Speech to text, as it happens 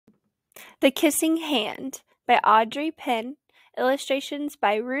The Kissing Hand by Audrey, Penn. Illustrations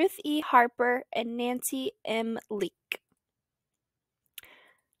by Ruth E. Harper and Nancy M. Leake.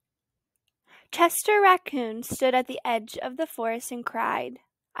 Chester Raccoon stood at the edge of the forest and cried.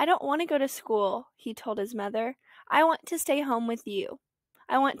 "I don't want to go to school," he told his mother. "I want to stay home with you.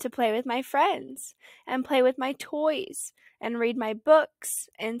 I want to play with my friends, and play with my toys, and read my books,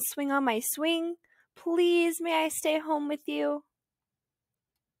 and swing on my swing. Please, may I stay home with you?"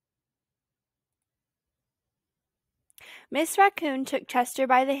 Miss Raccoon took Chester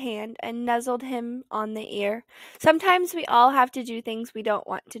by the hand and nuzzled him on the ear. "Sometimes we all have to do things we don't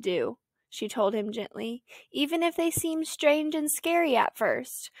want to do," she told him gently, "even if they seem strange and scary at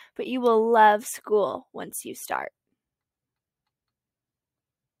first. But you will love school once you start."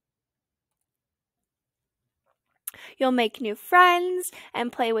 "You'll make new friends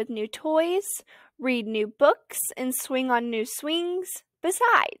and play with new toys, read new books and swing on new swings.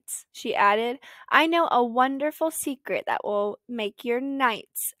 Besides," she added, "I know a wonderful secret that will make your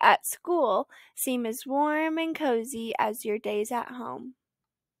nights at school seem as warm and cozy as your days at home."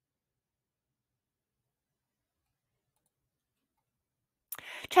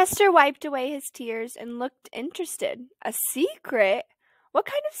 Chester wiped away his tears and looked interested. "A secret? What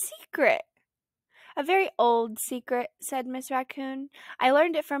kind of secret?" "A very old secret," said Miss Raccoon. "I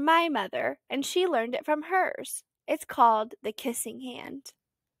learned it from my mother, and she learned it from hers. It's called the Kissing Hand."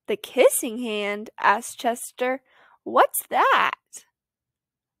 "The Kissing Hand?" asked Chester. "What's that?"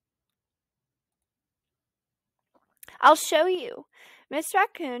 "I'll show you." Miss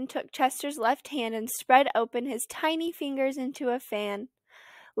Raccoon took Chester's left hand and spread open his tiny fingers into a fan.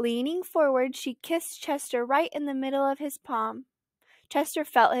 Leaning forward, she kissed Chester right in the middle of his palm. Chester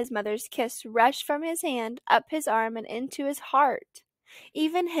felt his mother's kiss rush from his hand, up his arm, and into his heart.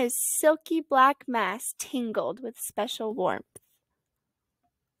 Even his silky black mass tingled with special warmth.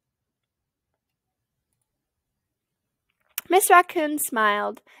 Miss Raccoon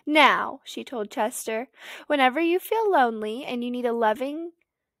smiled. "Now," she told Chester, "whenever you feel lonely and you need a little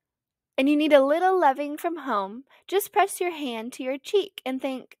loving from home, just press your hand to your cheek and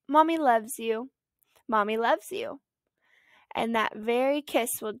think, 'Mommy loves you. Mommy loves you.' And that very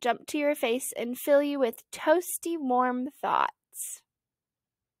kiss will jump to your face and fill you with toasty, warm thoughts."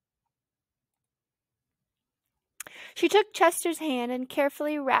 She took Chester's hand and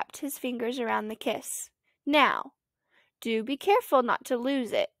carefully wrapped his fingers around the kiss. "Now, do be careful not to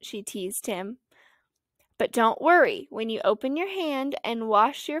lose it," she teased him. "But don't worry, when you open your hand and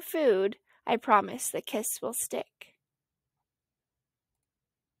wash your food, I promise the kiss will stick."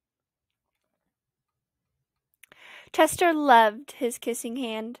 Chester loved his kissing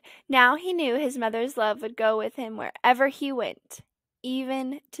hand. Now he knew his mother's love would go with him wherever he went,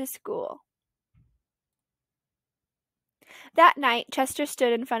 even to school. That night, Chester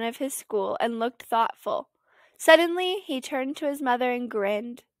stood in front of his school and looked thoughtful. Suddenly, he turned to his mother and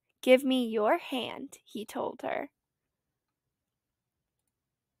grinned. "Give me your hand," he told her.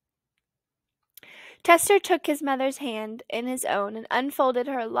 Chester took his mother's hand in his own and unfolded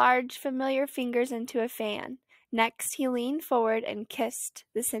her large, familiar fingers into a fan. Next, he leaned forward and kissed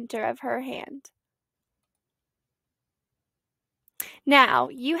the center of her hand. "Now,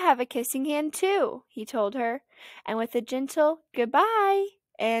 you have a kissing hand too," he told her, and with a gentle "goodbye"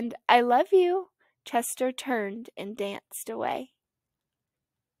 and "I love you," Chester turned and danced away.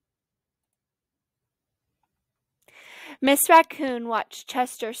 Miss Raccoon watched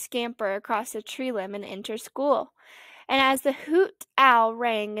Chester scamper across a tree limb and enter school, and as the hoot owl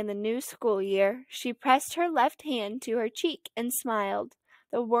rang in the new school year, she pressed her left hand to her cheek and smiled.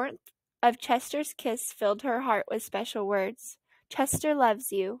 The warmth of Chester's kiss filled her heart with special words. "Chester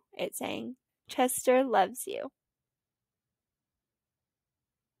loves you," it sang. "Chester loves you."